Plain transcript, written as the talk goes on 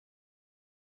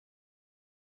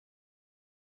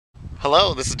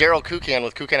Hello, this is Daryl Kukan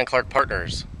with Kukan and Clark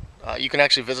Partners. You can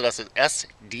actually visit us at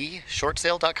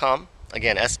sdshortsale.com.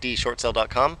 Again,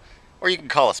 sdshortsale.com. Or you can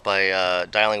call us by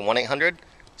dialing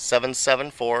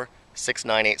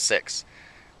 1-800-774-6986.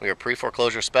 We are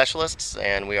pre-foreclosure specialists,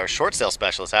 and we are short sale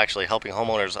specialists, actually helping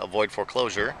homeowners avoid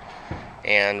foreclosure.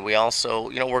 And we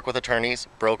also, work with attorneys,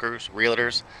 brokers,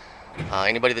 realtors,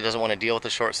 anybody that doesn't want to deal with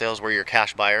the short sales. We're your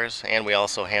cash buyers, and we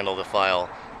also handle the file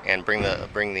and bring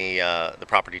the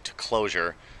property to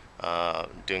closure,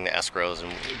 doing the escrows,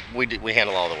 and we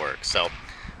handle all the work. So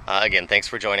again, thanks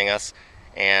for joining us,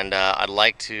 and I'd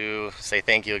like to say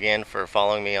thank you again for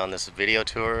following me on this video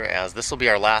tour, as this will be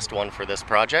our last one for this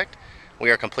project. We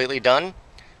are completely done.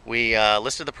 We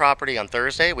listed the property on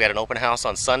Thursday. We had an open house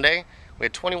on Sunday. We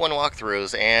had 21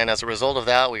 walkthroughs, and as a result of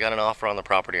that, we got an offer on the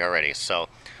property already. So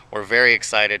we're very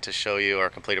excited to show you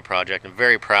our completed project, and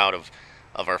very proud of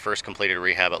our first completed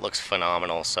rehab. It looks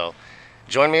phenomenal. So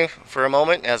join me for a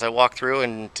moment as I walk through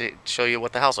and to show you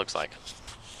what the house looks like.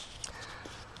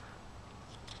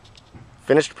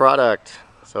 Finished product.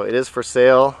 So it is for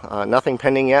sale. Nothing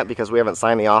pending yet because we haven't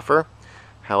signed the offer.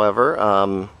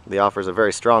 However, the offer is a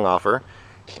very strong offer,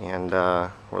 and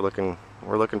we're looking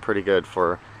pretty good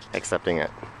for accepting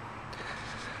it.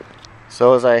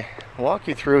 So as I walk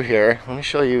you through here, let me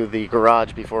show you the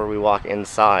garage before we walk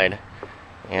inside.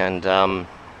 And the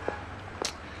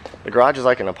garage is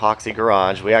like an epoxy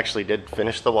garage. We actually did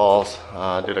finish the walls,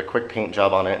 did a quick paint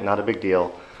job on it, not a big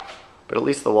deal, but at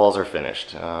least the walls are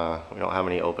finished. We don't have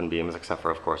any open beams except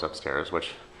for, of course, upstairs, which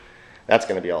that's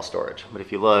going to be all storage. But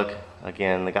if you look,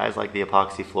 again, the guys like the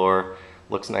epoxy floor,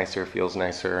 looks nicer, feels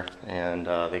nicer, and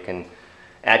they can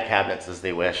add cabinets as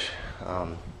they wish.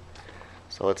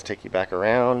 So let's take you back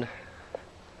around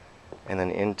and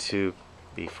then into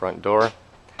the front door.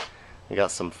 We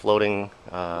got some floating,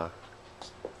 they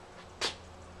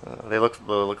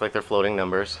look like they're floating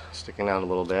numbers sticking out a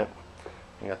little bit.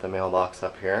 We got the mailbox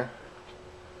up here.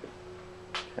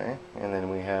 Okay, and then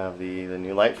we have the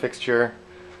new light fixture.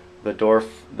 The door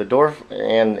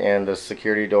and the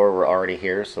security door were already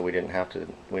here, so we didn't have to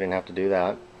do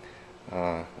that.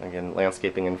 Again,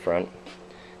 landscaping in front.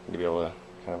 Need to be able to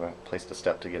kind of a place to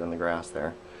step to get in the grass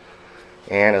there.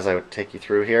 And as I would take you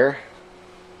through here,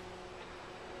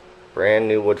 brand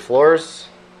new wood floors.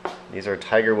 These are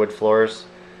tiger wood floors,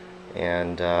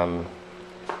 and the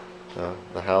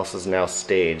house is now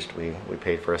staged. We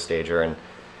paid for a stager,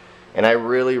 and I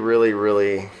really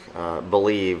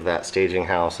believe that staging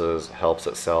houses helps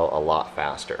it sell a lot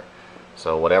faster.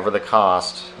 So whatever the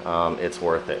cost, it's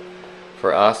worth it.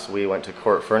 For us, we went to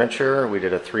Court Furniture. We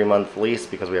did a 3-month lease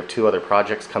because we have 2 other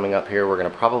projects coming up here. We're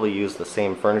going to probably use the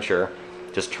same furniture,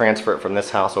 just transfer it from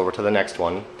this house over to the next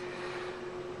one.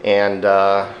 And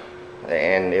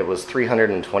it was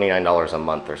 $329 a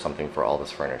month or something for all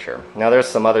this furniture. Now there's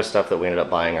some other stuff that we ended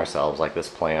up buying ourselves, like this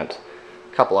plant,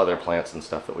 a couple other plants and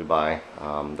stuff that we buy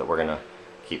that we're gonna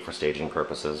keep for staging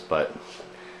purposes. But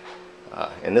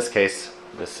in this case,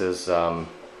 this is our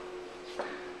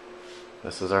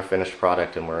finished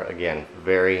product, and we're again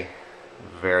very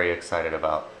excited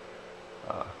about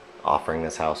offering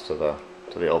this house to the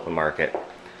open market.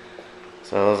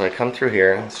 So as I come through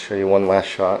here, let's show you one last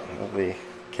shot of the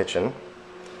kitchen,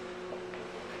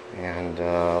 and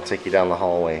I'll take you down the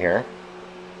hallway here.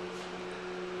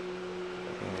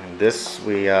 And this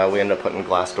we ended up putting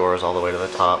glass doors all the way to the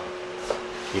top,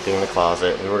 keeping the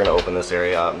closet. We were going to open this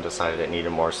area up and decided it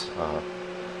needed more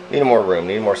room,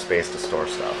 needed more space to store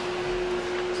stuff.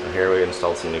 So here we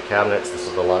installed some new cabinets. This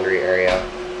is the laundry area.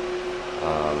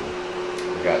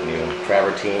 We got new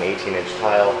travertine 18-inch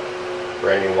tile,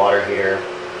 brand new water heater,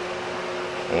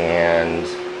 and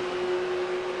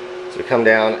so we come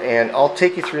down, and I'll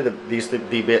take you through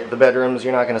the bedrooms.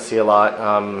 You're not going to see a lot,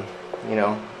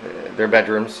 they're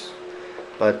bedrooms,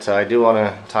 but I do want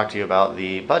to talk to you about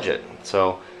the budget.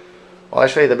 So while I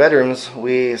show you the bedrooms,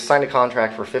 we signed a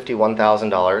contract for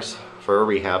 $51,000 for a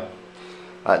rehab.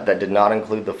 That did not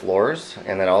include the floors,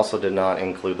 and that also did not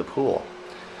include the pool.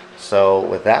 So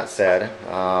with that said,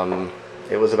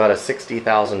 it was about a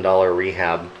 $60,000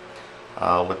 rehab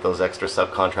with those extra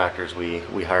subcontractors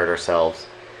we hired ourselves,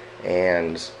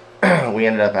 and we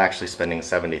ended up actually spending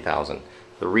 $70,000.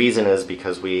 The reason is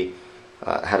because we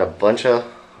had a bunch of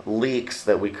leaks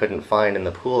that we couldn't find in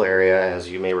the pool area, as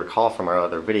you may recall from our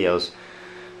other videos.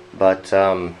 But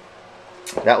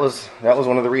that was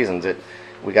one of the reasons.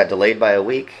 We got delayed by a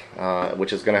week,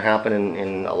 which is going to happen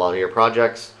in a lot of your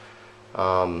projects.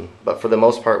 But for the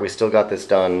most part, we still got this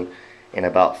done in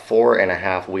about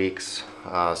 4.5 weeks.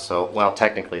 Well,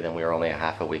 technically then we were only a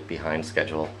half a week behind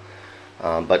schedule,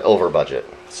 but over budget.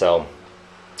 So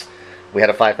We had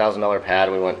a $5,000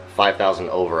 pad. We went $5,000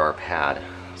 over our pad,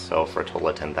 so for a total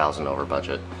of $10,000 over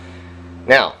budget.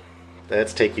 Now,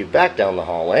 let's take you back down the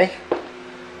hallway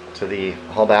to the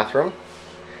hall bathroom,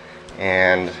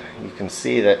 and you can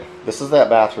see that this is that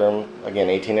bathroom. Again,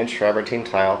 18-inch travertine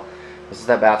tile. This is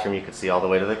that bathroom. You can see all the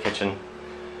way to the kitchen.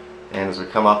 And as we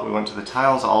come up, we went to the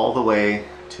tiles all the way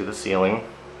to the ceiling,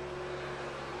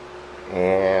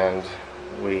 and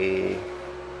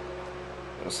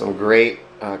some great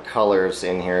colors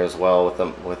in here as well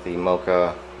with the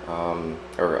mocha,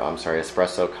 or I'm sorry,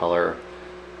 espresso color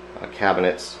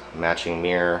cabinets, matching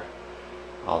mirror,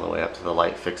 all the way up to the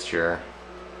light fixture,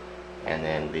 and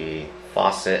then the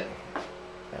faucet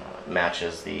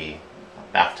matches the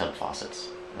bathtub faucets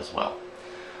as well.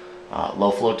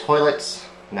 Low flow toilets,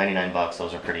 99 bucks.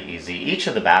 Those are pretty easy. Each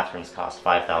of the bathrooms cost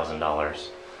 $5,000.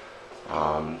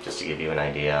 Just to give you an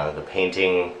idea, the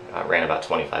painting ran about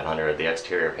 $2,500. The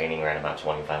exterior painting ran about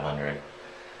 $2,500,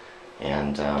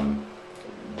 and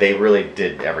they really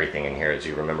did everything in here, as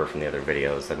you remember from the other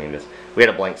videos. I mean, we had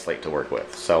a blank slate to work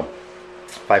with, so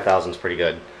 $5,000 is pretty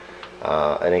good.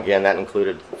 And again, that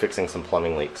included fixing some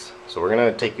plumbing leaks. So we're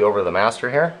going to take you over to the master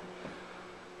here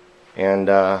and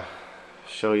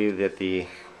show you that the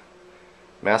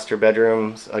master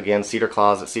bedrooms, again, cedar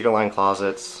closets, cedar line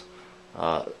closets,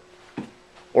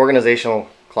 organizational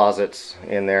closets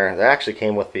in there. That actually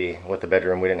came with the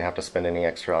bedroom. We didn't have to spend any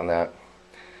extra on that.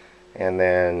 And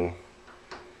then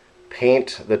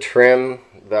paint, the trim,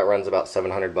 that runs about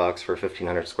 700 bucks for a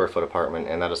 1,500 square foot apartment,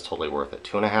 and that is totally worth it.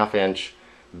 2.5-inch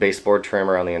baseboard trim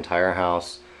around the entire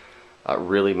house.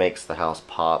 Really makes the house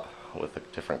pop with the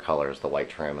different colors, the white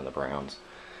trim and the browns.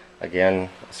 Again,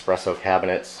 espresso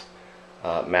cabinets,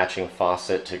 matching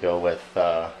faucet to go with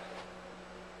the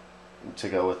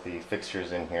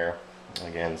fixtures in here.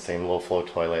 Again, same low flow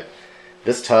toilet.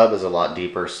 This tub is a lot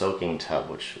deeper soaking tub,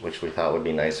 which we thought would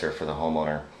be nicer for the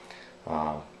homeowner.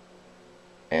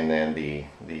 And then the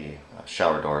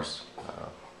shower doors.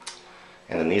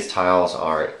 And then these tiles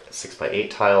are 6x8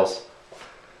 tiles,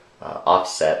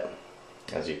 offset,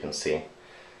 as you can see.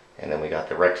 And then we got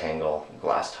the rectangle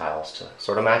glass tiles to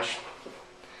sort of match.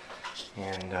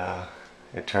 And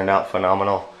it turned out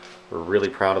phenomenal. We're really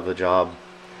proud of the job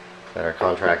that our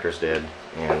contractors did,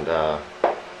 and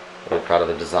really proud of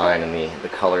the design and the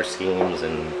color schemes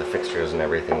and the fixtures and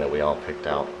everything that we all picked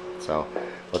out. So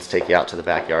let's take you out to the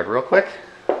backyard real quick,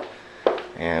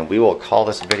 and we will call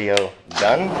this video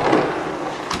done.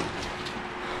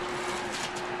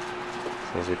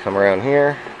 As we come around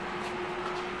here,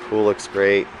 pool looks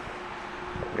great.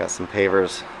 We got some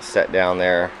pavers set down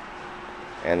there,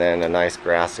 and then a nice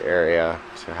grass area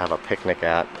to have a picnic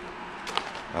at.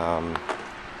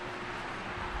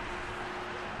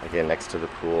 Again, next to the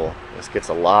pool. This gets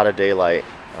a lot of daylight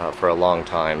for a long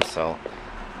time, so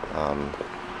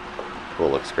pool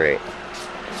looks great.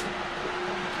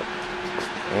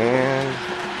 And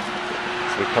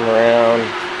as we come around,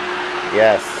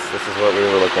 yes, this is what we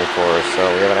were looking for. So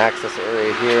we have an access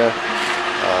area here.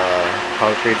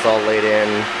 Concrete's all laid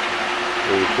in.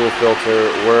 The pool filter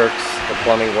works. The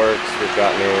plumbing works. We've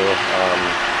got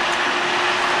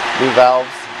new valves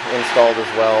installed as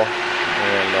well,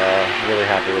 and really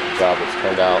happy with the job that's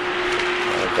turned out.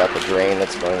 We've got the drain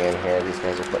that's going in here. These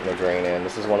guys are putting the drain in.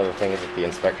 This is one of the things that the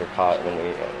inspector caught when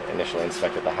we initially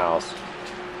inspected the house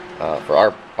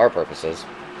for our purposes.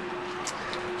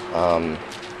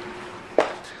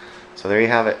 So there you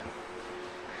have it.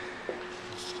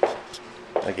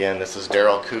 Again, this is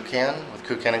Daryl Kukan with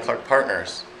Kukan & Clark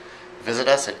Partners. Visit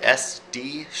us at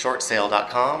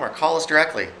sdshortsale.com or call us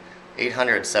directly,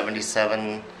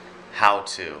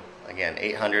 800-77-HOW-TO. Again,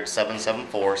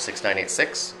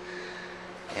 800-774-6986.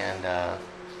 And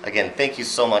again, thank you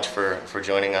so much for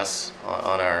joining us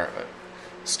on our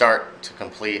start to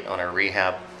complete on our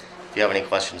rehab. If you have any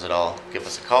questions at all, give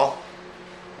us a call.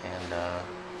 And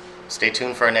stay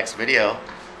tuned for our next video,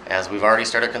 as we've already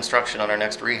started construction on our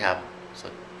next rehab. So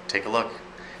take a look.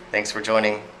 Thanks for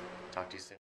joining. Talk to you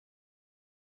soon.